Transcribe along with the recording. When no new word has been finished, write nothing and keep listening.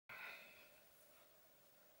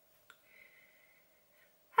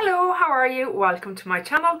How are you? Welcome to my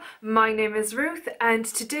channel. My name is Ruth and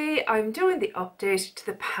today I'm doing the update to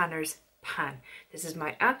the Panner's Pan. This is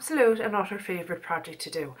my absolute and utter favourite project to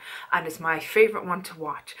do, and it's my favourite one to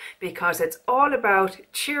watch because it's all about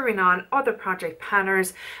cheering on other project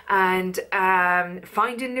panners and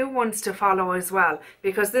finding new ones to follow as well,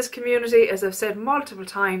 because this community, as I've said multiple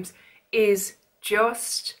times, is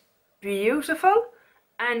just beautiful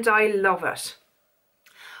and I love it.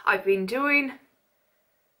 I've been doing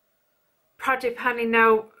project panning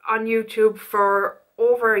now on YouTube for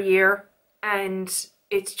over a year and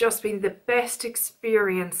it's just been the best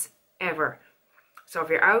experience ever. So if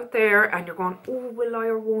you're out there and you're going, oh, will I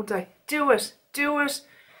or won't I? Do it,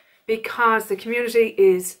 because the community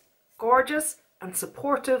is gorgeous and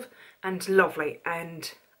supportive and lovely,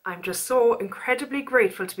 and I'm just so incredibly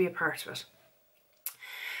grateful to be a part of it.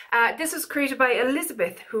 This was created by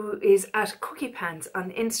Elizabeth, who is at Cookie Pans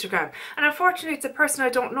on Instagram, and unfortunately it's a person I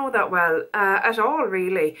don't know that well at all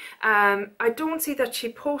really. I don't see that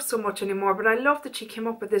she posts so much anymore, but I love that she came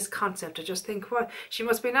up with this concept. I just think, well, she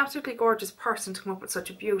must be an absolutely gorgeous person to come up with such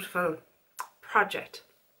a beautiful project.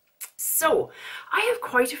 So I have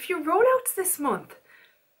quite a few rollouts this month.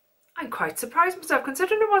 I'm quite surprised myself,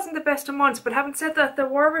 considering it wasn't the best of months, but having said that, there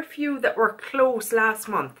were a few that were close last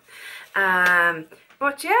month.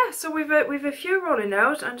 But yeah, so we've a few rolling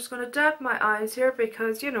out. I'm just going to dab my eyes here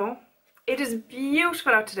because, you know, it is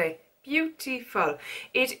beautiful out today. Beautiful.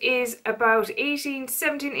 It is about 17,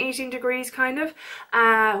 18 degrees kind of,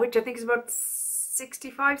 which I think is about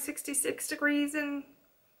 65, 66 degrees in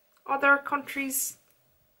other countries'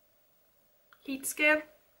 heat scale.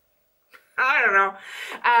 I don't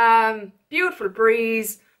know. Beautiful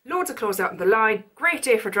breeze, loads of clothes out on the line, great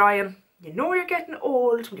day for drying. You know you're getting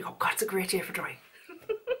old when you go, God, it's a great day for drying.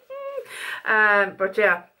 But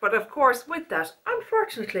yeah, but of course with that,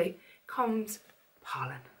 unfortunately, comes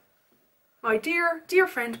pollen. My dear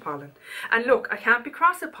friend pollen. And look, I can't be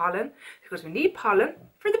cross with pollen because we need pollen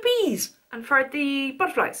for the bees and for the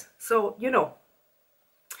butterflies. So, you know.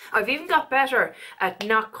 I've even got better at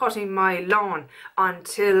not cutting my lawn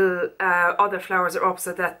until other flowers are up,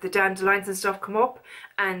 so that the dandelions and stuff come up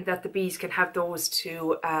and that the bees can have those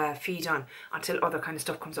to feed on until other kind of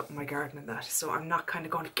stuff comes up in my garden and that. So I'm not kind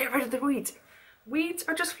of going to get rid of the weeds. Weeds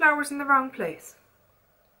are just flowers in the wrong place.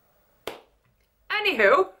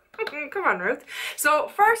 Anywho, come on Ruth. So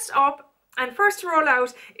first up and first to roll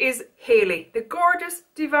out is Hayleigh, the gorgeous,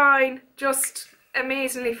 divine, just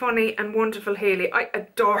amazingly funny and wonderful Hayleigh. I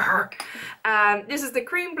adore her. This is the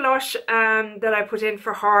cream blush that I put in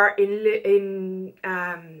for her in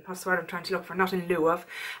what's the word I'm trying to look for, not in lieu of,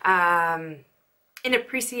 in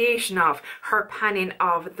appreciation of her panning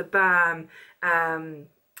of the Balm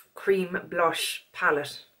cream blush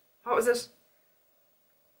palette. What was it?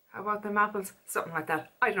 How about them apples? Something like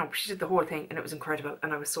that. I don't know, but she did the whole thing and it was incredible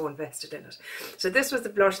and I was so invested in it. So this was the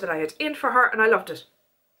blush that I had in for her and I loved it.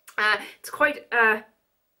 It's quite a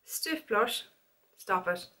stiff blush, stop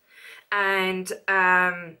it, and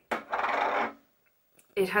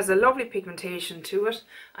it has a lovely pigmentation to it.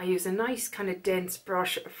 I use a nice kind of dense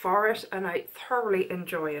brush for it and I thoroughly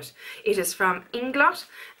enjoy it. It is from Inglot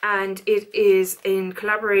and it is in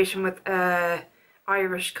collaboration with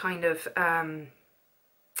Irish kind of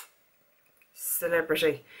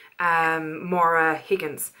celebrity, Maura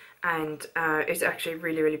Higgins, and it's actually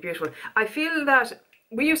really beautiful. I feel that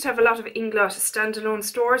we used to have a lot of Inglot standalone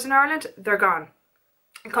stores in Ireland. They're gone.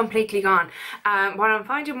 Completely gone. What I'm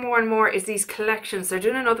finding more and more is these collections. They're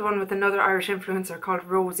doing another one with another Irish influencer called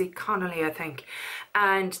Rosie Connolly, I think.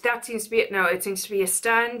 And that seems to be it now. It seems to be a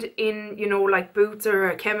stand in, you know, like Boots or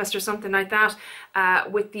a Chemist or something like that,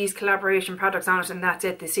 with these collaboration products on it, and that's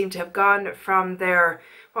it. They seem to have gone from their,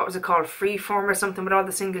 what was it called, Freeform or something with all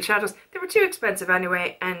the single shadows. They were too expensive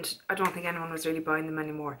anyway, and I don't think anyone was really buying them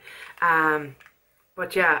anymore.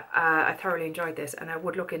 But yeah, I thoroughly enjoyed this and I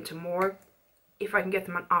would look into more if I can get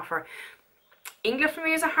them on offer. English for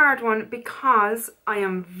me is a hard one because I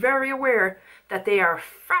am very aware that they are a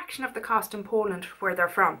fraction of the cost in Poland where they're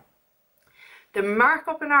from. The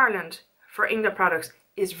markup in Ireland for English products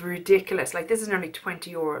is ridiculous. Like, this is nearly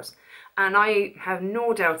 20 euros. And I have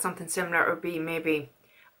no doubt something similar would be maybe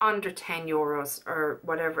under 10 euros or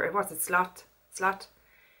whatever. What's it, Slot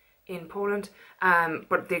in Poland?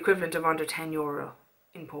 But the equivalent of under 10 euro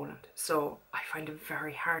in Poland. So I find it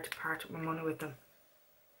very hard to part my money with them.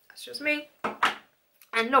 That's just me.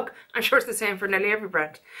 And look, I'm sure it's the same for nearly every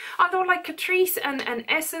brand. Although like Catrice and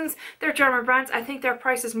Essence, they're German brands, I think their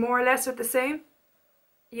prices more or less are the same.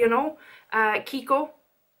 You know, Kiko,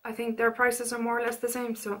 I think their prices are more or less the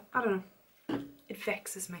same. So I don't know. It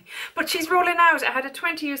vexes me. But she's rolling out. I had a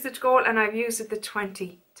 20 usage goal and I've used it the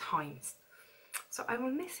 20 times. So I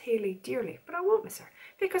will miss Hayleigh dearly, but I won't miss her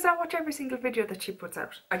because I watch every single video that she puts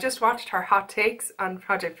out. I just watched her hot takes on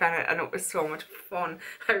Project Planet and it was so much fun.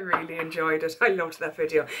 I really enjoyed it. I loved that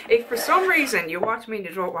video. If for some reason you watch me and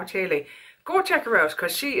you don't watch Hayleigh, go check her out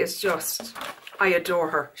because she is just, I adore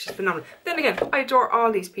her. She's phenomenal. Then again, I adore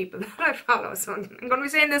all these people that I follow. So I'm going to be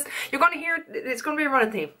saying this. You're going to hear, it's going to be a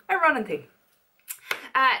running theme. A running theme.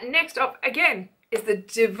 Next up, again, is the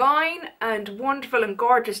divine and wonderful and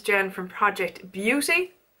gorgeous Jenn from Project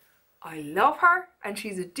Beauty. I love her and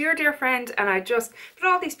she's a dear, dear friend, and I just, but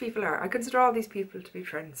all these people are, I consider all these people to be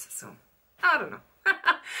friends, so I don't know.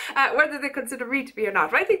 Whether they consider me to be or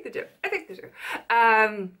not, but I think they do. I think they do.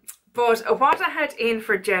 But what I had in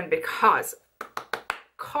for Jenn, because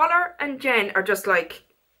colour and Jenn are just like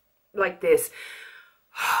this.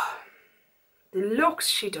 The looks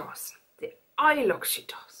she does, the eye looks she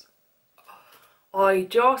does, I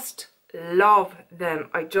just love them.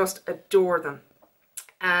 I just adore them.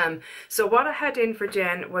 So what I had in for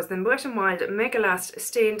Jenn was the Wet n Wild Mega Last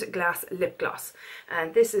Stained Glass Lip Gloss.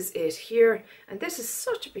 And this is it here. And this is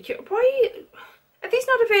such a big... Why are these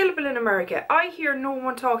not available in America? I hear no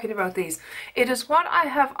one talking about these. It is what I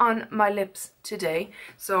have on my lips today.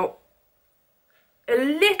 So a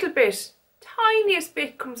little bit, tiniest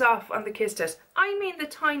bit comes off on the kiss test. I mean the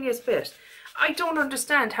tiniest bit. I don't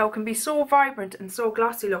understand how it can be so vibrant and so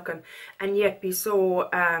glossy looking and yet be so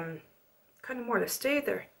kind of more or less stay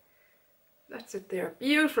there. That's it there.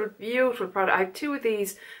 Beautiful, beautiful product. I have two of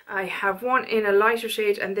these. I have one in a lighter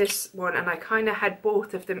shade and this one, and I kind of had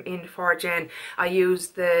both of them in for Jenn. I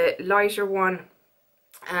used the lighter one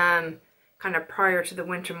kind of prior to the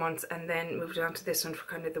winter months and then moved on to this one for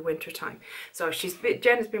kind of the winter time. So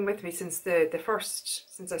Jenn has been with me since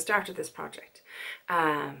since I started this project.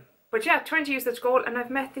 But yeah, 20 usage goal and I've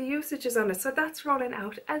met the usages on it, so that's rolling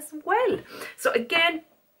out as well. So again,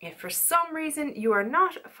 if for some reason you are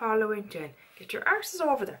not following Jenn, get your arses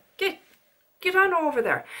over there. Get on over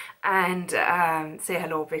there and say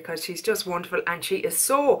hello, because she's just wonderful and she is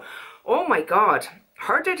so, oh my god,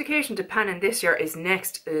 her dedication to panning this year is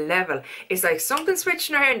next level. It's like something switched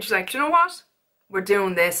in her head and she's like, you know what? We're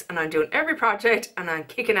doing this and I'm doing every project and I'm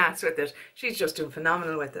kicking ass with it. She's just doing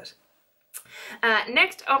phenomenal with it.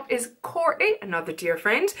 Next up is Courtney, another dear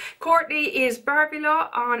friend. Courtney is Barbie Law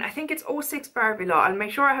on, I think it's 06 Barbie Law. I'll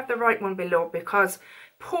make sure I have the right one below because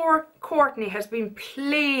poor Courtney has been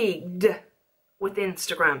plagued with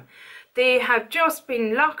Instagram. They have just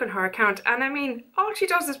been locking her account, and I mean, all she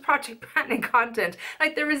does is project planning content.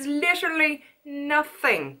 Like, there is literally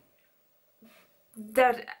nothing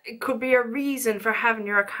that could be a reason for having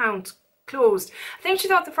your account closed. I think she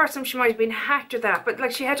thought the first time she might have been hacked or that, but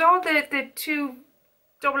like she had all the two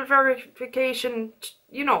double verification,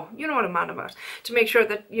 you know what I'm on about, to make sure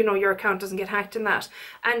that, you know, your account doesn't get hacked in that.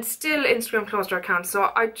 And still Instagram closed her account. So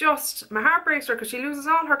my heart breaks her because she loses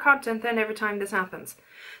all her content then every time this happens.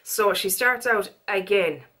 So she starts out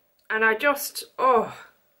again. And I just,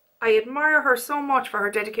 I admire her so much for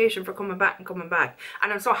her dedication for coming back and coming back.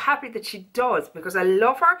 And I'm so happy that she does, because I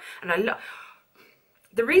love her and I love...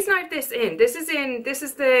 The reason I have this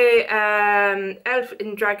is the Elf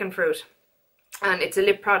in Dragon Fruit, and it's a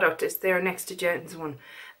lip product. It's there next to Jenn's one,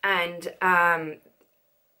 and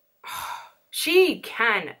she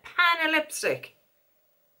can pan a lipstick.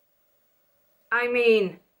 I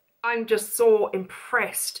mean, I'm just so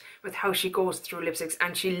impressed with how she goes through lipsticks,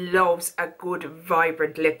 and she loves a good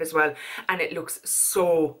vibrant lip as well, and it looks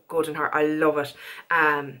so good on her. I love it.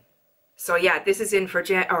 So yeah, this is in for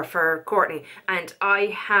for Courtney, and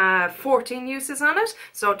I have 14 uses on it,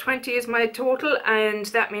 so 20 is my total, and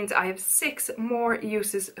that means I have 6 more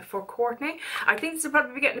uses for Courtney. I think this will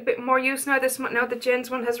probably be getting a bit more use now now that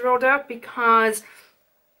Jenn's one has rolled out, because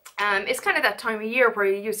it's kind of that time of year where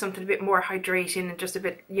you use something a bit more hydrating and just a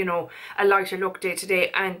bit, you know, a lighter look day to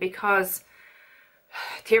day, and because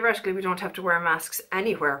theoretically we don't have to wear masks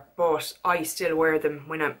anywhere, but I still wear them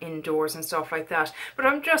when I'm indoors and stuff like that. But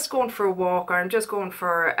I'm just going for a walk, or I'm just going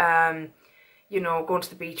for you know, going to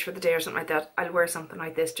the beach for the day or something like that, I'll wear something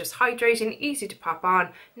like this, just hydrating, easy to pop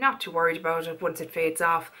on, not too worried about it once it fades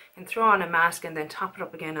off, and throw on a mask and then top it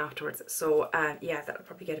up again afterwards. So yeah, that'll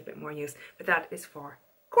probably get a bit more use, but that is for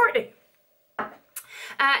Courtney.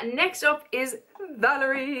 Next up is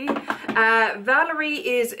Valerie. Valerie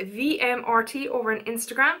is VMRT over on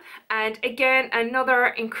Instagram, and again, another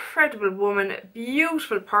incredible woman,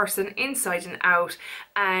 beautiful person inside and out,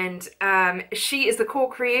 and she is the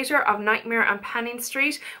co-creator of Nightmare on Panning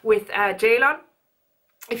Street with Jaylon.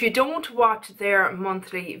 If you don't watch their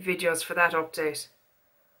monthly videos for that update,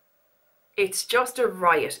 It's just a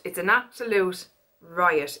riot. It's an absolute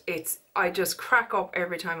riot. I just crack up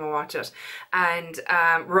every time I watch it. And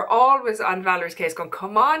we're always on Valerie's case going,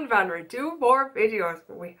 come on Valerie, do more videos.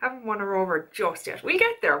 But we haven't won her over just yet. We'll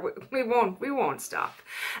get there. We won't stop.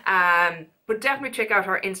 But definitely check out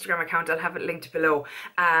her Instagram account. I'll have it linked below.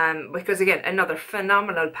 Because again, another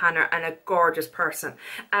phenomenal panner and a gorgeous person.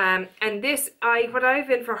 And this, what I've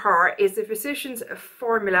in for her is the Physicians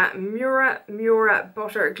Formula Mura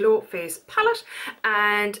Butter Glow Face Palette.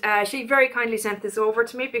 And she very kindly sent this over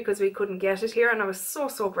to me because we couldn't get it here, and I was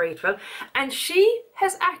so grateful. And she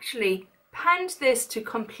has actually panned this to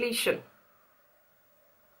completion.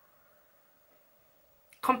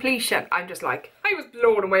 I'm just like, I was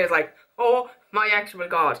blown away. I was like, oh my actual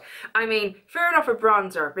god. I mean, fair enough a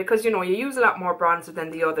bronzer, because you know you use a lot more bronzer than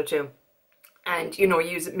the other two, and you know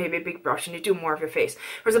you use maybe a big brush and you do more of your face,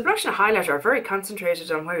 whereas a blush and a highlighter are very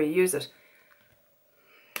concentrated on where you use it.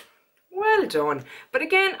 Well done. But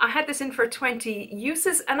again, I had this in for 20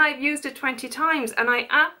 uses and I've used it 20 times and I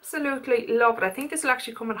absolutely love it. I think this will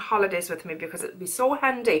actually come on holidays with me because it'll be so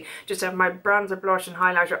handy just to have my bronzer, blush and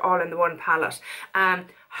highlighter all in the one palette.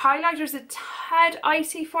 Highlighter's a tad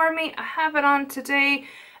icy for me. I have it on today.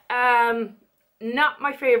 Not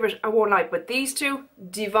my favourite, I won't lie, but these two,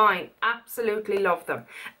 divine. Absolutely love them.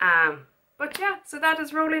 But yeah, so that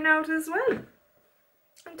is rolling out as well.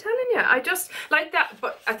 I'm telling you, I just like that,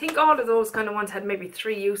 but I think all of those kind of ones had maybe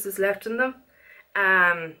 3 uses left in them.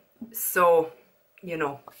 So, you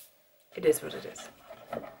know, it is what it is.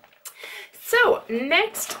 So,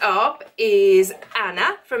 next up is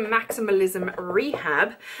Anna from Maximalism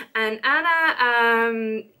Rehab. And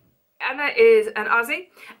Anna is an Aussie,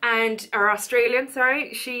 or Australian,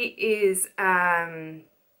 sorry. She is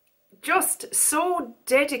just so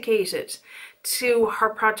dedicated to her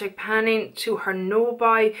project panning, to her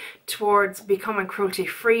no-buy, towards becoming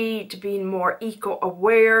cruelty-free, to being more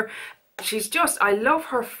eco-aware. She's just, I love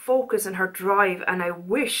her focus and her drive, and I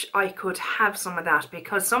wish I could have some of that,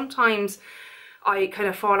 because sometimes I kind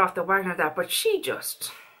of fall off the wagon of that, but she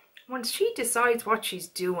just, once she decides what she's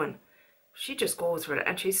doing, she just goes for it,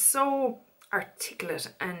 and she's so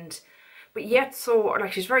articulate and but yet so,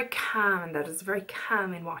 like, she's very calm, and that is a very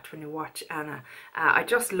calming watch when you watch Anna. I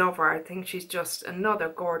just love her. I think she's just another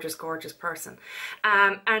gorgeous person.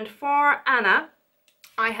 And for Anna,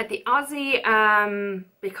 I had the Aussie,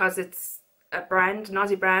 because it's a brand, an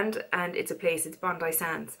Aussie brand, and it's a place, it's Bondi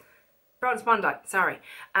Sands. Bondi, sorry.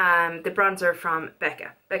 The bronzer from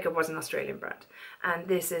Becca. Becca was an Australian brand. And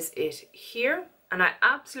this is it here. And I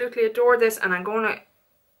absolutely adore this, and I'm going to,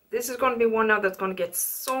 this is going to be one now that's going to get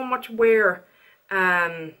so much wear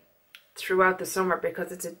throughout the summer,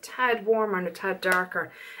 because it's a tad warmer and a tad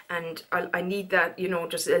darker, and I need that, you know,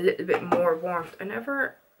 just a little bit more warmth. I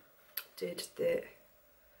never did the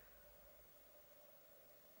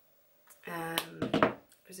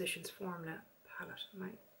Physicians Formula palette. My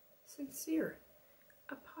sincere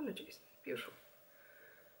apologies. Beautiful.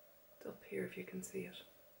 It's up here if you can see it.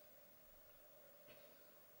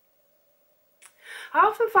 I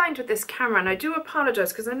often find with this camera, and I do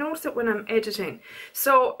apologise because I notice it when I'm editing.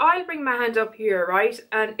 So I'll bring my hand up here, right,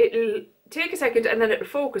 and it'll take a second and then it'll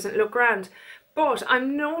focus and it'll look grand. But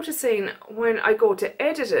I'm noticing when I go to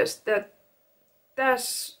edit it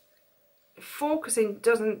that focusing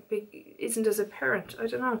isn't as apparent. I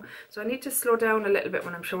don't know. So I need to slow down a little bit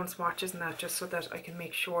when I'm showing swatches and that, just so that I can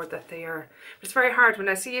make sure that they are. It's very hard when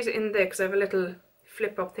I see it in there, because I have a little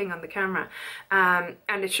flip up thing on the camera, and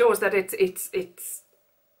it shows that it's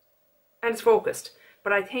focused,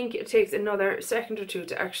 but I think it takes another second or two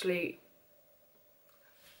to actually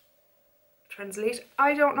translate.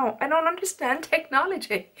 I don't know. I don't understand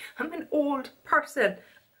technology. I'm an old person.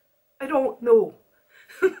 I don't know.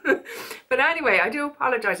 But anyway, I do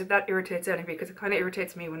apologize if that irritates any, because it kind of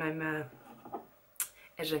irritates me when I'm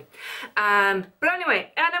editing. But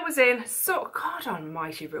anyway, Anna was in. So, God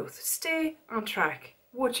almighty, Ruth, stay on track,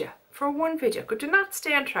 would you? For one video. Could you not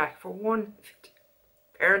stay on track for one video?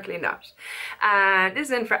 Apparently not. This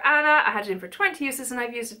is in for Anna. I had it in for 20 uses and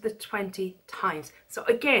I've used it the 20 times. So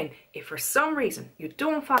again, if for some reason you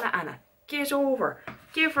don't follow Anna, get over,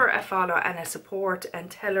 give her a follow and a support,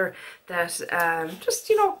 and tell her that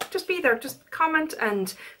just, you know, just be there, just comment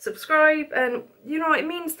and subscribe, and you know, it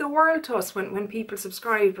means the world to us when people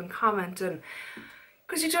subscribe and comment, and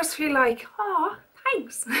because you just feel like, oh,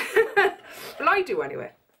 thanks. Well, I do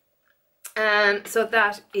anyway. So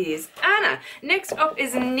that is Anna. Next up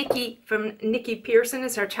is Nikki from Nikki Pearson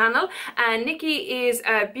is her channel, and Nikki is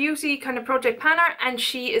a beauty kind of project panner, and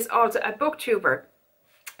she is also a booktuber.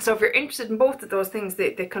 So if you're interested in both of those things,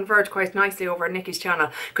 they converge quite nicely over on Nikki's channel,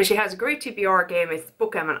 because she has a great TBR game. It's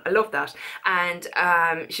Book Emma. I love that. And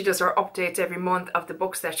she does her updates every month of the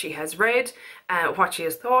books that she has read, what she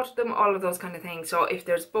has thought of them, all of those kind of things. So if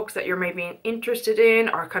there's books that you're maybe interested in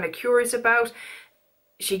or kind of curious about,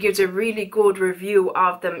 she gives a really good review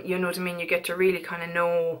of them. You know what I mean? You get to really kind of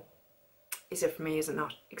know, is it for me, is it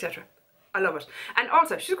not, etc. I love it. And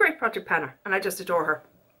also, she's a great project planner, and I just adore her.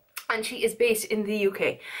 And she is based in the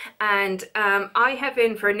UK. And I have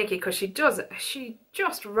in for Nikki, because she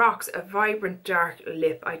just rocks a vibrant dark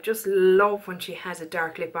lip. I just love when she has a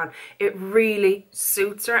dark lip on. It really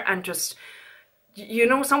suits her, and just, you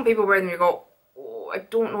know, some people wear them, you go, oh, I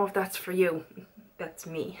don't know if that's for you. That's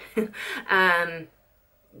me.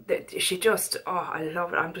 She just, oh, I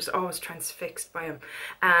love it. I'm just always transfixed by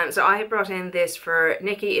them. So I brought in this for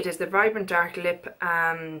Nikki. It is the Vibrant Dark Lip,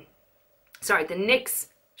 sorry, the NYX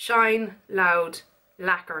Shine Loud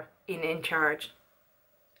Lacquer in Charge.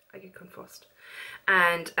 I get confused.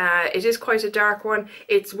 And it is quite a dark one.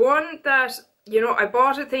 It's one that, you know, I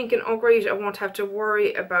bought it thinking, oh great, I won't have to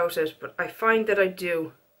worry about it, but I find that I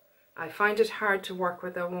do. I find it hard to work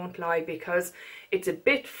with, I won't lie, because it's a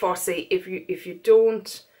bit fussy if you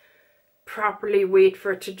don't properly wait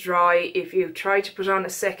for it to dry, if you try to put on a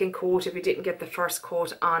second coat, if you didn't get the first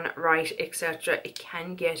coat on right, etc. It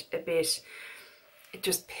can get a bit, it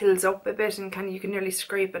just pills up a bit, and you can nearly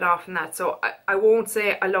scrape it off and that. So I won't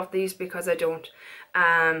say I love these, because I don't,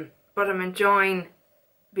 but I'm enjoying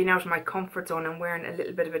being out of my comfort zone and wearing a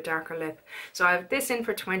little bit of a darker lip. So I have this in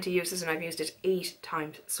for 20 uses, and I've used it 8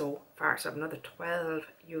 times so far, so I have another 12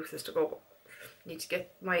 uses to go. Need to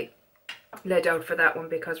get my lead out for that one,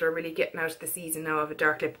 because we're really getting out of the season now of a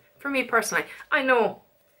dark lip. For me personally, I know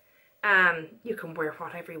you can wear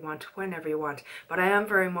whatever you want, whenever you want, but I am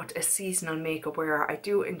very much a seasonal makeup wearer. I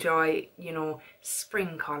do enjoy, you know,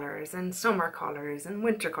 spring colours and summer colours and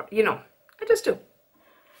winter colours, you know, I just do.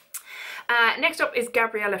 Next up is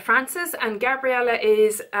Gabriella Francis, and Gabriella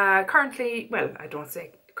is currently, well, I don't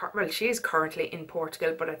say, well, she is currently in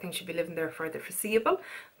Portugal, but I think she'll be living there for the foreseeable.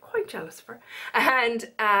 I'm quite jealous of her.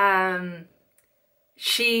 And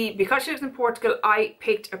because she lives in Portugal, I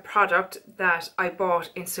picked a product that I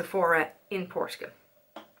bought in Sephora in Portugal.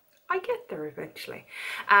 I get there eventually.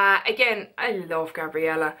 Again, I love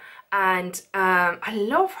Gabriella, and I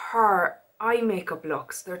love her eye makeup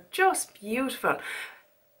looks. They're just beautiful.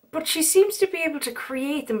 But she seems to be able to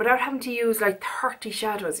create them without having to use like 30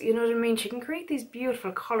 shadows. You know what I mean? She can create these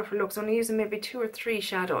beautiful, colourful looks, only using maybe 2 or 3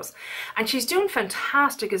 shadows. And she's doing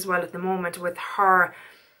fantastic as well at the moment with her.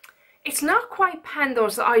 It's not quite pan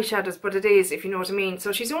those eyeshadows, but it is, if you know what I mean.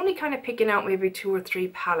 So she's only kind of picking out maybe 2 or 3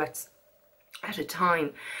 palettes at a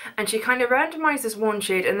time. And she kind of randomizes one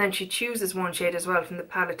shade, and then she chooses one shade as well from the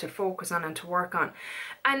palette to focus on and to work on.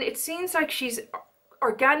 And it seems like she's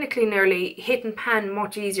organically nearly hit and pan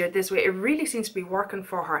much easier this way. It really seems to be working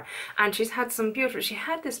for her, and she's had some beautiful, she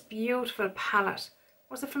had this beautiful palette,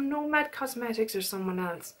 was it from Nomad Cosmetics or someone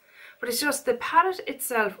else? But it's just, the palette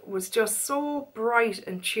itself was just so bright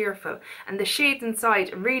and cheerful, and the shades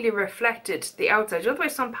inside really reflected the outside.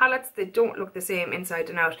 Otherwise some palettes, they don't look the same inside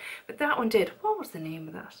and out, but that one did. What was the name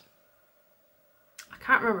of that? I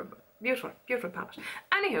can't remember. Beautiful, beautiful palette.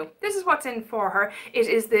 Anywho, this is what's in for her. It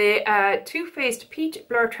is the Too Faced Peach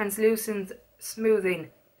Blur Translucent Smoothing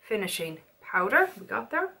Finishing Powder. We got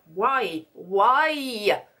there. Why?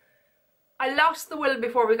 Why? I lost the will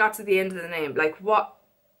before we got to the end of the name. Like, what?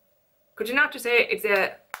 Could you not just say it's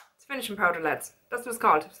finishing powder, lads? That's what it's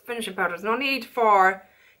called. It's finishing powder. There's no need for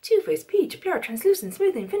Too Faced Peach Blur Translucent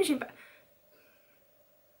Smoothing Finishing Powder.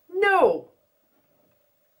 No.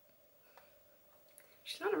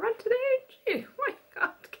 She's on a rant today, gee, my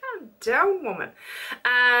God, calm down, woman.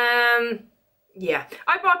 Yeah,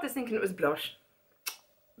 I bought this thinking it was blush.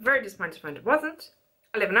 Very disappointed to find it wasn't.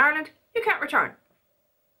 I live in Ireland, you can't return.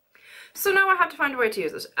 So now I have to find a way to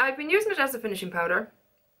use it. I've been using it as a finishing powder.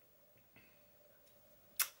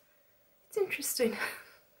 It's interesting.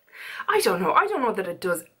 I don't know that it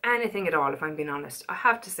does anything at all, if I'm being honest. I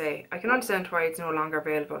have to say, I can understand why it's no longer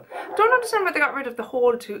available. I don't understand why they got rid of the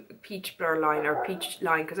whole peach blur line or peach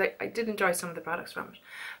line, because I did enjoy some of the products from it.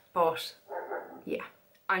 But yeah,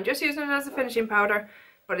 I'm just using it as a finishing powder,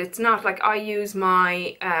 but it's not like I use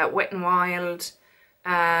my Wet n Wild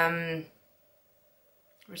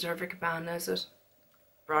Reserve Cabana, is it?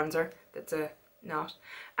 Bronzer. That's a not,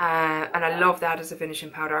 and I love that as a finishing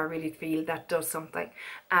powder. I really feel that does something.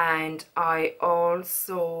 And I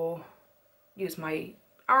also use my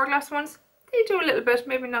Hourglass ones. They do a little bit,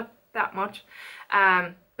 maybe not that much,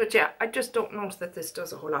 but yeah, I just don't notice that this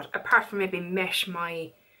does a whole lot, apart from maybe mesh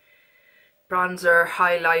my bronzer,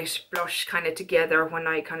 highlight, blush kind of together when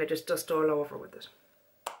I kind of just dust all over with it.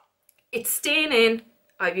 It's staying in.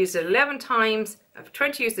 I've used it 11 times. I have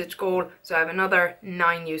 20 uses to go, so I have another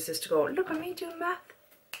 9 uses to go. Look at me doing math.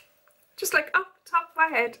 Just like off the top of my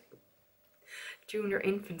head. Junior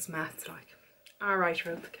infants maths like. Alright,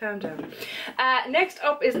 Ruth, calm down. Next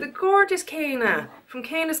up is the gorgeous Kayna from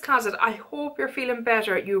Kayna's Closet. I hope you're feeling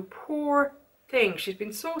better. You poor thing. She's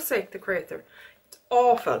been so sick, the creator. It's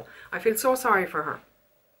awful. I feel so sorry for her.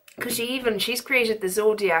 Because she's created the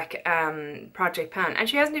Zodiac project pan, and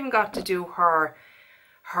she hasn't even got to do her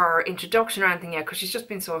introduction or anything yet because she's just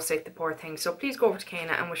been so sick, the poor thing. So please go over to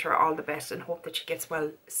Kayna and wish her all the best and hope that she gets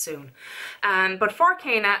well soon. But for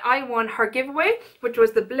Kayna, I won her giveaway, which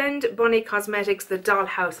was the Blend Bunny Cosmetics the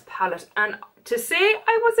Dollhouse palette, and to say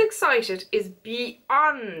I was excited is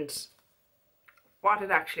beyond what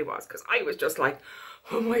it actually was, because I was just like,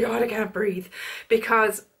 oh my god, I can't breathe,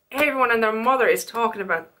 because everyone and their mother is talking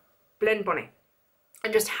about Blend Bunny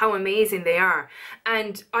and just how amazing they are,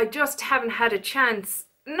 and I just haven't had a chance.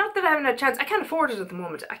 Not that I haven't had a chance, I can't afford it at the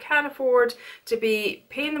moment. I can't afford to be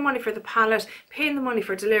paying the money for the palette, paying the money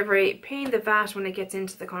for delivery, paying the VAT when it gets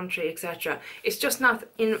into the country, etc. It's just not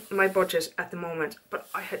in my budget at the moment, but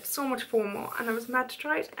I had so much FOMO and I was mad to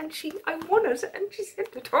try it, and I won it, and she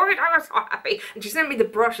sent it to me. I was so happy, and she sent me the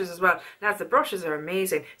brushes as well. Lads, the brushes are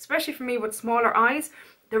amazing, especially for me with smaller eyes.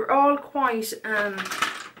 They're all quite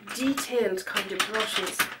detailed kind of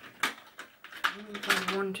brushes.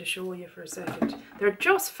 One to show you for a second. They're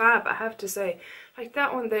just fab, I have to say. Like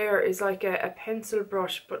that one there is like a pencil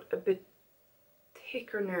brush, but a bit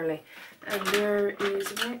thicker nearly. And there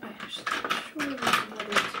is, I should show you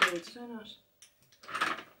another today, did I not?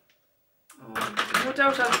 Oh, no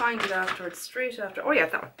doubt I'll find it afterwards, straight after. Oh yeah,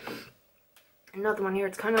 that one. Another one here,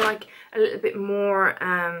 it's kind of like a little bit more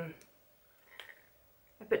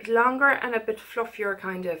a bit longer and a bit fluffier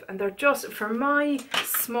kind of, and they're just, for my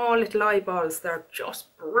small little eyeballs, they're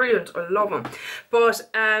just brilliant. I love them. But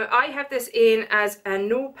I have this in as a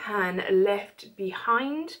no pan left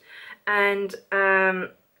behind, and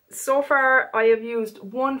so far I have used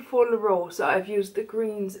one full row, so I've used the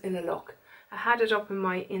greens in a look. I had it up in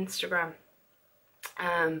my Instagram,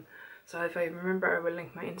 so if I remember I will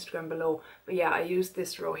link my Instagram below, but yeah, I used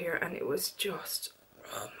this row here and it was just,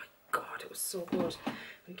 oh my god, it was so good.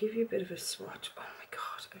 I'll give you a bit of a swatch. Oh my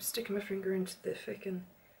god, I'm sticking my finger into the frickin',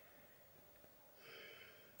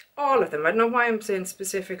 all of them. I don't know why I'm saying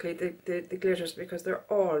specifically the glitters, because they're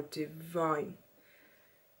all divine.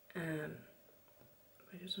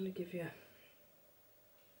 I just want to give you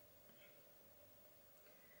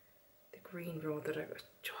the green row that I was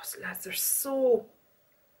just, lads, they're so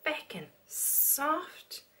feckin'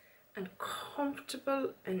 soft and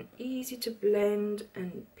comfortable and easy to blend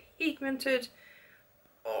and pigmented.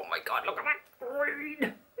 Oh my god, look at that green!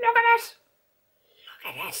 Look at it!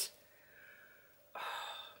 Look at it! Oh,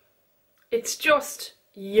 it's just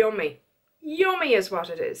yummy. Yummy is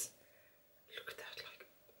what it is. Look at that, like,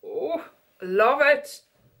 oh, love it.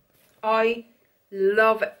 I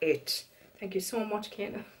love it. Thank you so much,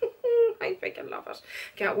 Kayna. I freaking love it.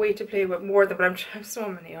 Can't wait to play with more of them, but I'm trying so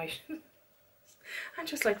many items. I'm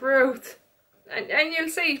just like Ruth. And you'll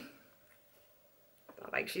see.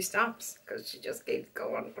 Not like she stops, because she just keeps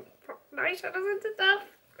going. But night I doesn't stop,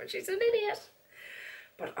 because she's an idiot.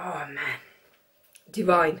 But oh man,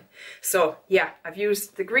 divine. So yeah, I've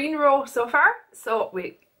used the green row so far, so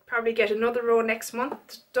we probably get another row next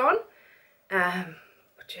month done.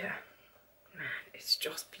 But yeah, man, it's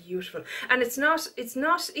just beautiful. And it's not,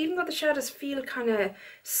 even though the shadows feel kind of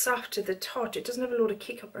soft to the touch, it doesn't have a load of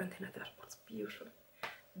kick up or anything like that. But it's beautiful.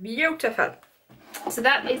 Beautiful. So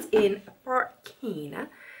that is in for Kayna.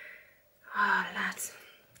 Ah, oh, lads,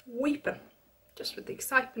 weeping just with the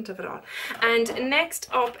excitement of it all. And next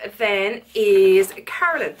up then is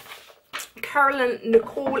Carolyn. Carolyn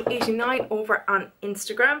Nicole 89 over on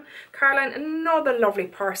Instagram. Carolyn, another lovely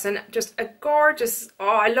person, just a gorgeous, oh,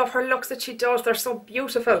 I love her looks that she does, they're so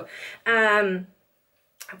beautiful.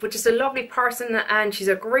 But just a lovely person, and she's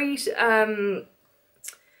a great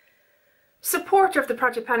supporter of the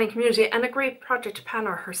project planning community and a great project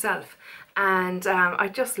planner herself, and I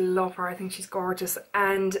just love her. I think she's gorgeous,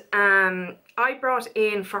 and I brought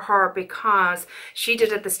in for her because she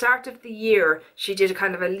did at the start of the year, she did a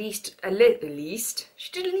kind of a list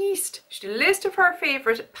of her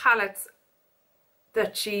favourite palettes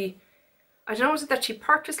that she, I don't know, was it that she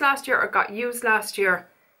purchased last year or got used last year,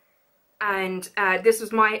 and this was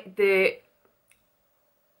the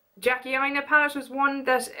Jackie Aina palette was one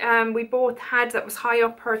that we both had that was high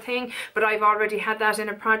up her thing, but I've already had that in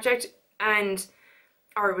a project,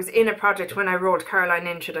 or it was in a project when I wrote Caroline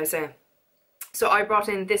in, should I say. So I brought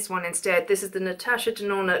in this one instead. This is the Natasha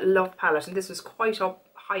Denona Love Palette, and this was quite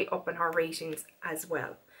high up in her ratings as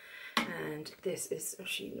well. And this is,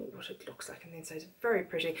 actually, you know what it looks like on the inside. It's very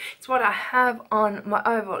pretty. It's what I have on my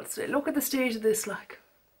eyeballs. Look at the stage of this, like.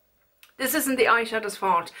 This isn't the eyeshadow's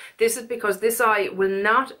fault. This is because this eye will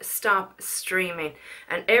not stop streaming.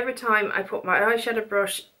 And every time I put my eyeshadow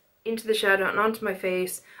brush into the shadow and onto my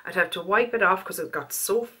face, I'd have to wipe it off because it got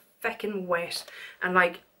so feckin' wet. And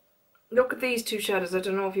like, look at these two shadows. I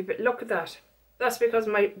don't know if you, but look at that. That's because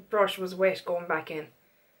my brush was wet going back in,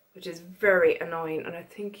 which is very annoying. And I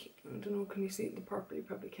think, I don't know, can you see the purple? You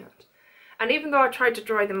probably can't. And even though I tried to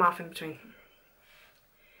dry them off in between,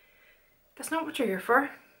 that's not what you're here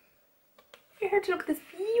for. You're here to look at this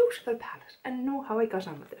beautiful palette and know how I got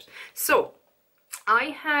on with it. So, I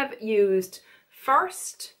have used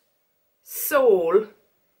First Soul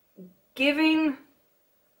Giving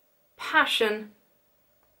Passion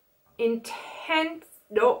Intense,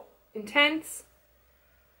 no, Intense,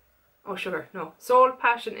 oh sugar, no, Soul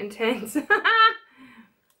Passion Intense,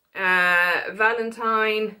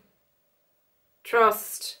 Valentine,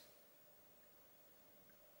 Trust,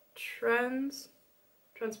 Transparent,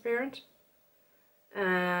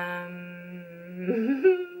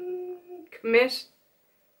 Commit,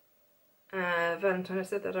 Valentine, I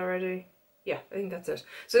said that already. Yeah, I think that's it.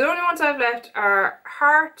 So the only ones I've left are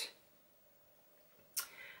Heart,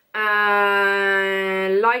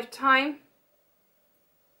 Lifetime,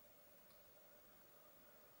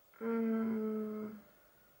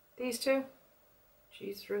 these two.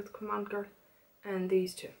 Jeez, Ruth, come on, girl. And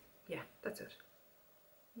these two. Yeah, that's it.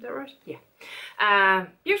 Is that right? Yeah.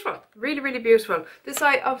 Beautiful. Really, really beautiful. This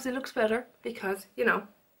eye obviously looks better because, you know,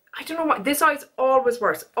 I don't know why. This eye's always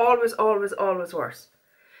worse. Always, always, always worse.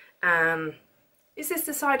 Is this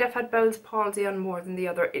the side I've had Bell's palsy on more than the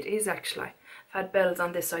other? It is actually. I've had Bell's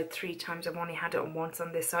on this side 3 times. I've only had it on once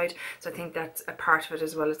on this side. So I think that's a part of it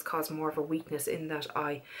as well. It's caused more of a weakness in that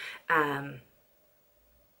eye.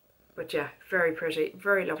 But yeah, very pretty.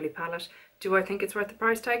 Very lovely palette. Do I think it's worth the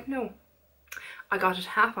price tag? No. I got it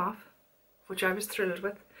half off, which I was thrilled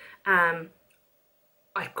with.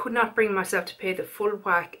 I could not bring myself to pay the full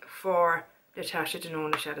whack for Natasha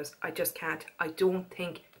Denona shadows. I just can't. I don't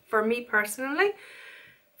think, for me personally,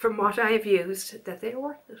 from what I have used, that they're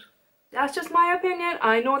worth it. That's just my opinion.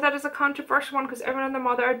 I know that is a controversial one because everyone and their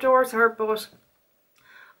mother adores her, but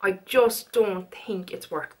I just don't think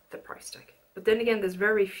it's worth the price tag. But then again, there's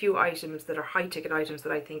very few items that are high ticket items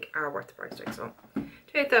that I think are worth the price tag. So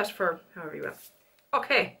take that for however you will.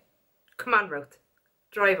 Okay, come on Ruth,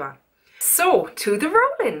 drive on. So, to the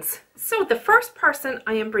roll-ins. So, the first person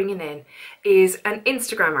I am bringing in is an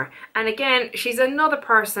Instagrammer. And again, she's another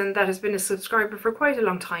person that has been a subscriber for quite a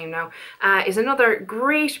long time now. Is another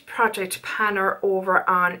great project panner over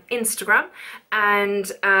on Instagram.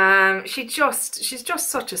 And she's just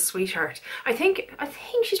such a sweetheart. I think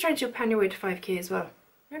she's trying to pan your way to 5K as well.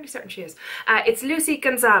 I'm really certain she is. It's Lucy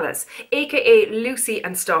Gonzalez, aka Lucy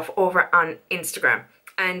and Stuff, over on Instagram.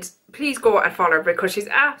 And please go and follow her because she's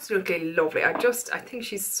absolutely lovely. I think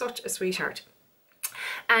she's such a sweetheart.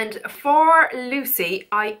 And for Lucy,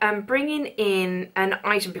 I am bringing in an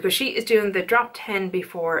item because she is doing the Drop 10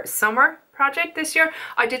 Before Summer project this year.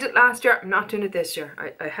 I did it last year. I'm not doing it this year.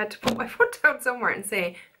 I had to put my foot down somewhere and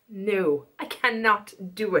say, no, I cannot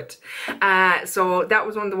do it. So that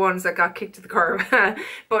was one of the ones that got kicked to the curb.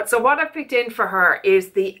 But so what I've picked in for her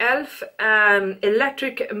is the e.l.f.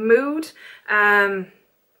 Electric Mood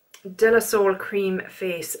De La Soul Cream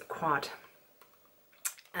Face Quad.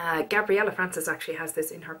 Gabriella Francis actually has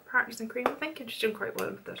this in her Partners in Cream, I think, and she's doing quite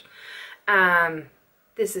well with it.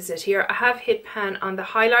 This is it here. I have hit pan on the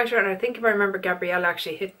highlighter, and I think if I remember, Gabriella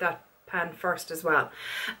actually hit that pan first as well.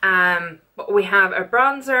 But we have a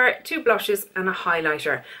bronzer, 2 blushes and a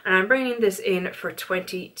highlighter, and I'm bringing this in for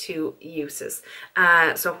 22 uses.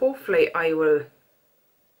 So hopefully I will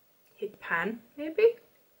hit pan maybe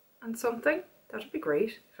on something. That would be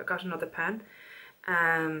great if I got another pan.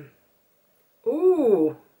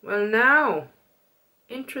 Ooh, well now,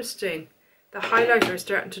 interesting. The highlighter is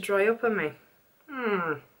starting to dry up on me.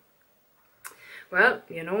 Well,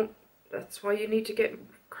 you know, that's why you need to get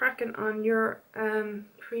cracking on your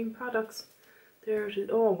cream products. There it is.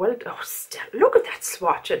 Oh, well, oh, Steph, look at that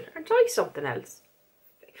swatching. Aren't I something else?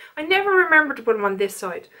 I never remember to put them on this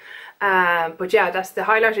side. But yeah, that's the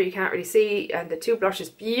highlighter, you can't really see, and the 2 blushes,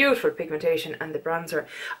 beautiful pigmentation, and the bronzer.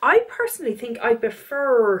 I personally think I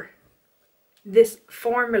prefer this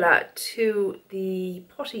formula to the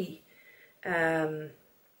putty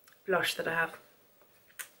blush that I have.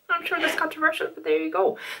 I'm sure that's controversial, but there you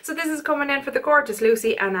go. So this is coming in for the gorgeous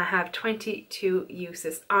Lucy, and I have 22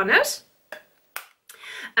 uses on it.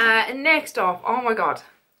 Next off, oh my god,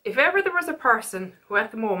 if ever there was a person who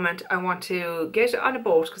at the moment I want to get on a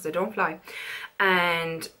boat, because I don't fly,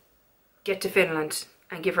 and get to Finland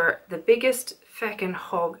and give her the biggest feckin'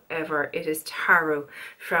 hug ever, it is Taro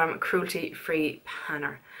from Cruelty Free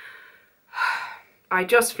Panner. I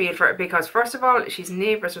just feel for her because first of all, she's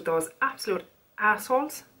neighbours with those absolute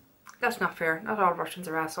assholes. That's not fair. Not all Russians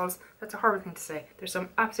are assholes. That's a horrible thing to say. There's some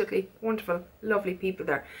absolutely wonderful, lovely people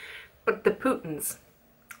there. But the Putins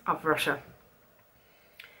of Russia.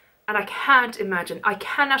 And I cannot imagine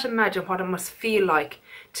what it must feel like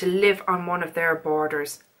to live on one of their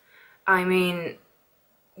borders. I mean,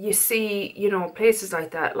 you see, you know, places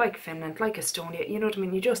like that, like Finland, like Estonia, you know what I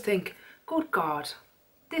mean? You just think, good God,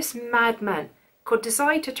 this madman could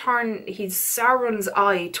decide to turn his Sauron's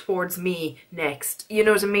eye towards me next. You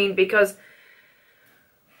know what I mean? Because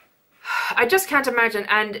I just can't imagine.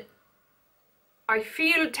 And I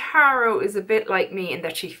feel Taro is a bit like me in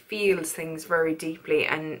that she feels things very deeply.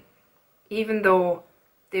 And even though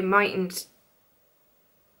they mightn't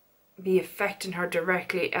be affecting her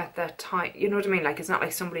directly at that time, you know what I mean? Like, it's not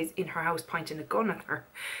like somebody's in her house pointing a gun at her.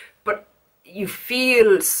 But you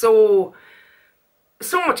feel so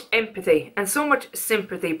much empathy and so much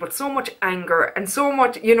sympathy, but so much anger and so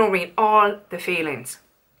much, you know what I mean, all the feelings.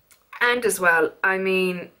 And as well, I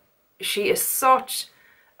mean, she is such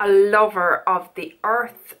a lover of the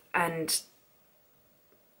earth and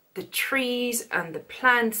the trees and the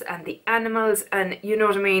plants and the animals, and you know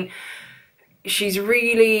what I mean, she's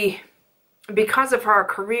really, because of her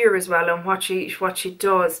career as well and what she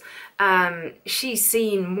does, she's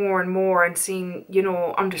seen more and more and seen, you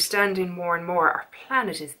know, understanding more and more. Our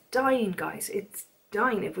planet is dying, guys. It's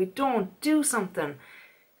dying if we don't do something.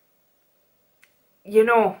 You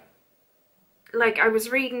know, like I was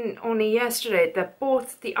reading only yesterday that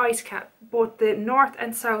both the ice cap, both the North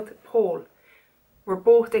and South Pole were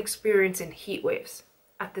both experiencing heat waves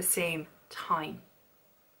at the same time.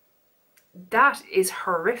 That is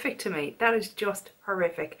horrific to me. That is just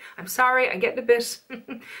horrific. I'm sorry, I'm getting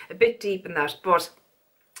a bit deep in that, but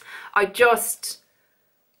I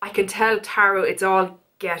can tell Taro it's all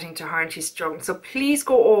getting to her and she's struggling. So please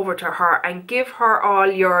go over to her and give her all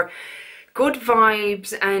your good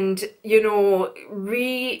vibes and, you know,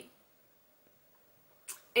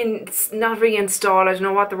 not reinstall, I don't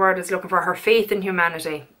know what the word is looking for, her faith in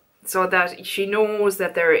humanity. So that she knows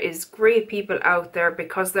that there is great people out there,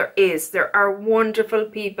 because there are wonderful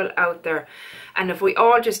people out there. And if we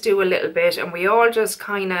all just do a little bit and we all just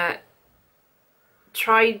kind of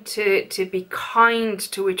try to be kind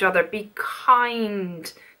to each other,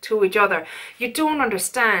 you don't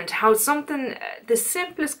understand how something, the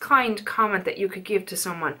simplest kind comment that you could give to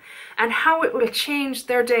someone and how it will change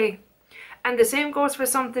their day. And the same goes for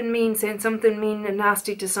something mean, saying something mean and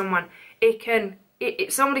nasty to someone.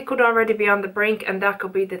 Somebody could already be on the brink and that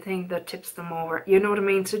could be the thing that tips them over. You know what I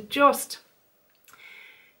mean? So just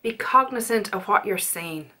be cognizant of what you're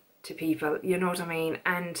saying to people. You know what I mean?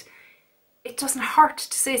 And it doesn't hurt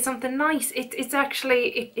to say something nice. It's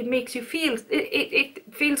actually, it makes you feel,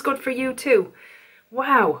 it feels good for you too.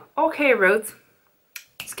 Wow. Okay, Ruth.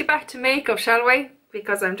 Let's get back to makeup, shall we?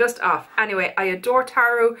 Because I'm just off. Anyway, I adore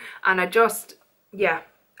Taro and yeah.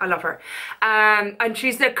 I love her. And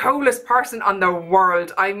she's the coolest person on the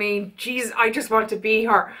world. I mean, geez, I just want to be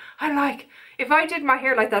her. I'm like, if I did my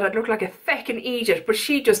hair like that, I'd look like a feckin' Egypt. But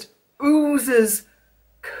she just oozes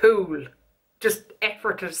cool. Just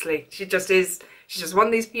effortlessly. She just is. She's just one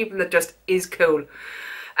of these people that just is cool.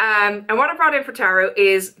 And what I brought in for Taro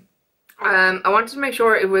is, I wanted to make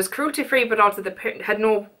sure it was cruelty free, but also had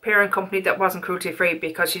no parent company that wasn't cruelty free,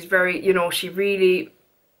 because she's very, you know, she really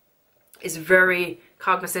is very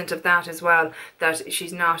cognizant of that as well, that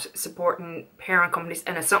she's not supporting parent companies,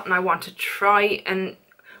 and it's something I want to try, and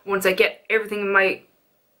once I get everything in my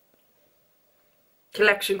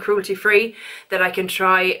collection cruelty free, that I can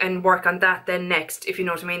try and work on that then next, if you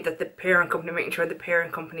know what I mean, that the parent company, making sure the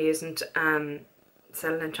parent company isn't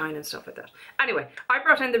selling in China and stuff like that. Anyway, I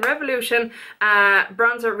brought in the Revolution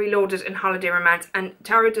bronzer reloaded in Holiday Romance, and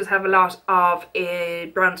Taro does have a lot of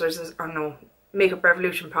bronzers, or no, Makeup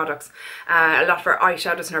Revolution products. A lot of her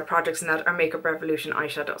eyeshadows and her projects and that are Makeup Revolution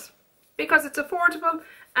eyeshadows, because it's affordable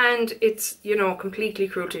and it's, you know, completely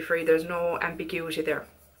cruelty free. There's no ambiguity there,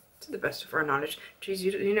 to the best of our knowledge. Jeez,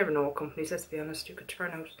 you never know what companies, let's be honest, you could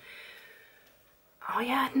turn out. Oh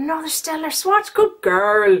yeah, another stellar swatch. Good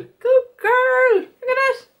girl, good girl. Look at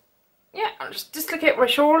it. Yeah, I'll just dislocate my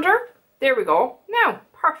shoulder. There we go. Now,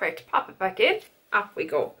 perfect. Pop it back in. Off we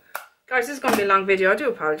go. Guys, this is going to be a long video. I do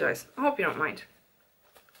apologise. I hope you don't mind.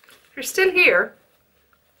 If you're still here,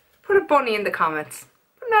 put a bunny in the comments.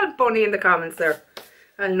 Put a bunny in the comments there.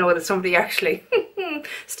 I'll know that somebody actually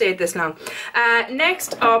stayed this long.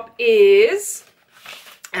 Next up is,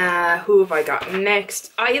 who have I got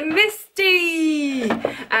next? I have Misty!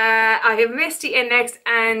 I have Misty in next,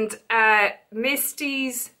 and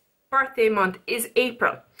Misty's birthday month is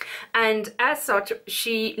April. And as such,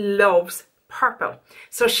 she loves purple.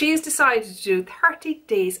 So she's decided to do 30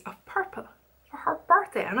 days of purple for her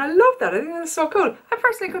birthday, and I love that. I think that's so cool. I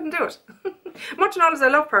personally couldn't do it. Much not as I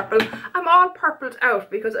love purple, I'm all purpled out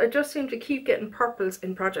because I just seem to keep getting purples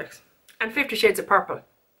in projects. And 50 Shades of Purple.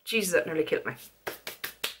 Jesus, that nearly killed me.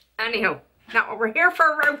 Anyhow, not what we're here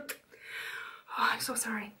for, Ruth. Oh, I'm so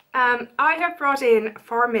sorry. I have brought in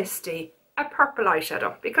for Misty a purple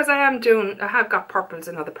eyeshadow because I have got purples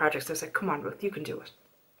in other projects. I was like, come on, Ruth, you can do it.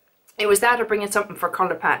 It was that or bringing something for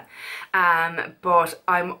Colour Pan, but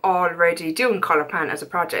I'm already doing Colour Pan as a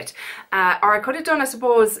project. Or I could have done, I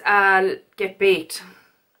suppose, Get Baked,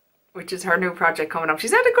 which is her new project coming up.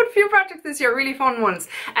 She's had a good few projects this year, really fun ones,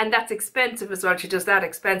 and that's expensive as well. She does that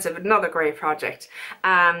expensive, another great project.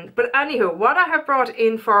 But anywho, what I have brought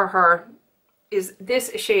in for her is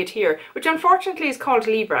this shade here, which unfortunately is called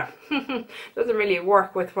Libra. Doesn't really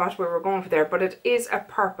work with what we were going for there, but it is a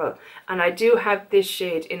purple, and I do have this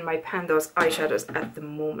shade in my Pandos eyeshadows at the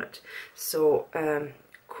moment. So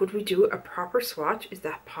could we do a proper swatch? Is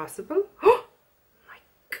that possible? Oh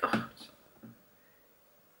my god,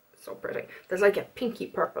 so pretty. There's like a pinky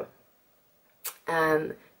purple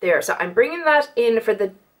there. So I'm bringing that in for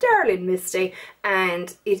the darling Misty,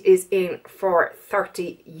 and it is in for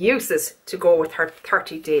 30 uses to go with her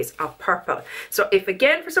 30 days of purple. So if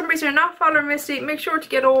again for some reason you're not following Misty, make sure to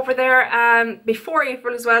get over there before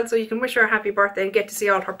April as well, so you can wish her a happy birthday and get to see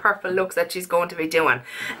all her purple looks that she's going to be doing.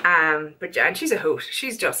 But yeah, and she's a hoot.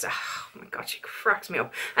 She's just, oh my god, she cracks me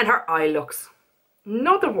up. And her eye looks,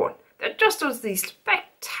 another one that just does these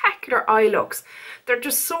spectacular eye looks. They're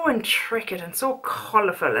just so intricate and so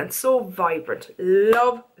colourful and so vibrant.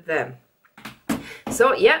 Love them.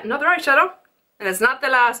 So yeah, another eyeshadow. And it's not the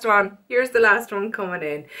last one. Here's the last one coming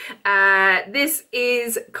in. This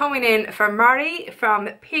is coming in for Mari from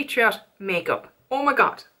Patriot Makeup. Oh my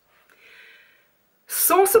god.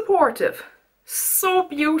 So supportive. So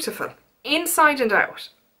beautiful. Inside and out.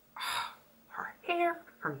 Oh, her hair,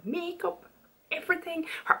 her makeup, everything,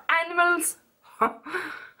 her animals.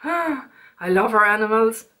 I love her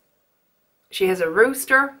animals. She has a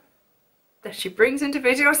rooster that she brings into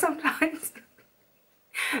video sometimes,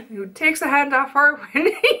 who takes a hand off her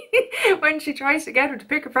when she tries to get her to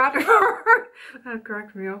pick a product for her. That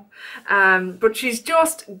cracks me up. But she's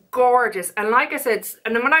just gorgeous, and like I said,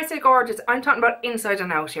 and when I say gorgeous, I'm talking about inside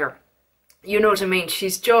and out here. You know what I mean?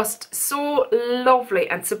 She's just so lovely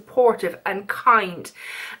and supportive and kind.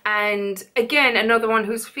 And again, another one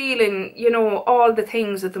who's feeling, you know, all the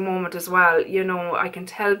things at the moment as well. You know, I can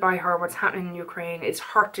tell by her what's happening in Ukraine. It's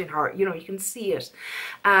hurting her. You know, you can see it.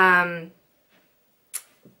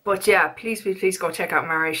 But yeah, please, please, please go check out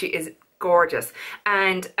Mari. She is gorgeous.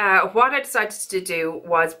 And what I decided to do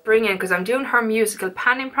was bring in, because I'm doing her musical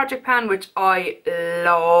panning project pan, which I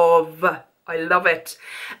love. I love it.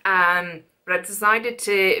 But I decided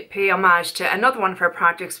to pay homage to another one of her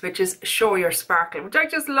projects, which is Show Your Sparkle, which I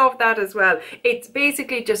just love that as well. It's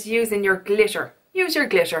basically just using your glitter. Use your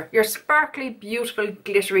glitter, your sparkly, beautiful,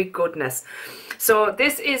 glittery goodness. So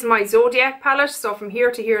this is my Zodiac palette. So from here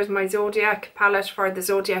to here is my Zodiac palette for the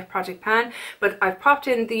Zodiac Project Pan. But I've popped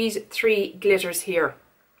in these 3 glitters here.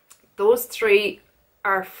 Those 3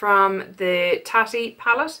 are from the Tati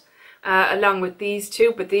palette, along with these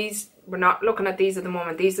 2, but these, we're not looking at these at the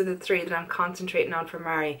moment. These are the 3 that I'm concentrating on for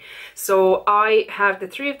Mari. So I have the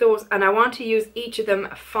 3 of those, and I want to use each of them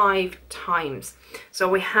 5 times. So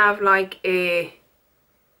we have like a,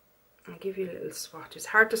 I'll give you a little swatch. It's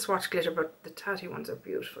hard to swatch glitter, but the Tati ones are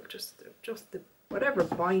beautiful. Just the whatever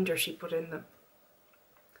binder she put in them.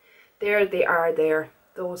 There they are there.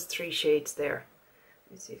 Those 3 shades there.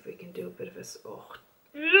 Let's see if we can do a bit of a, oh,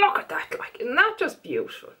 look at that, like, isn't that just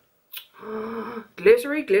beautiful?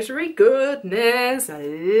 Glittery, glittery goodness. I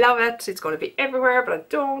love it. It's going to be everywhere, but I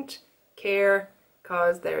don't care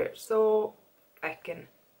because they're so feckin'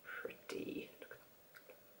 pretty.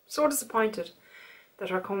 So disappointed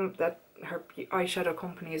that her eyeshadow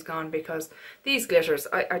company is gone, because these glitters,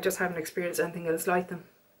 I just haven't experienced anything else like them.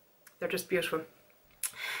 They're just beautiful.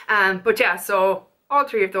 But yeah, so all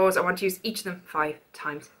 3 of those, I want to use each of them 5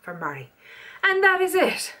 times for Mari. And that is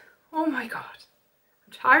it. Oh my god.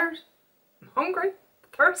 I'm tired. I'm hungry,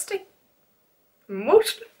 thirsty,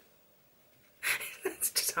 emotional. That's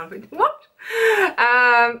just happening. What?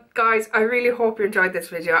 Guys, I really hope you enjoyed this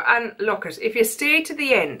video. And look, if you stay to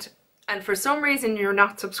the end, and for some reason you're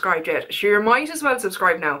not subscribed yet, sure, you might as well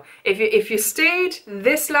subscribe now. If you stayed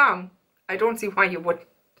this long, I don't see why you wouldn't.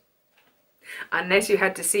 Unless you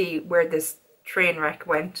had to see where this train wreck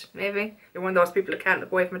went, maybe. You're one of those people that can't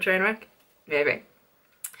look away from a train wreck. Maybe.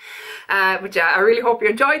 But yeah, I really hope you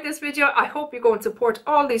enjoyed this video. I hope you go and support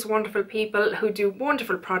all these wonderful people who do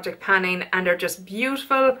wonderful project panning and are just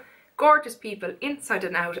beautiful, gorgeous people inside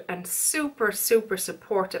and out, and super, super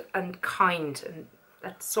supportive and kind, and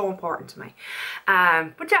that's so important to me.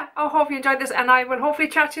 But yeah, I hope you enjoyed this, and I will hopefully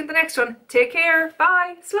chat to you in the next one. Take care.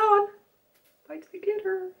 Bye. Sloan. Bye to the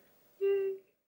glitter. Yay.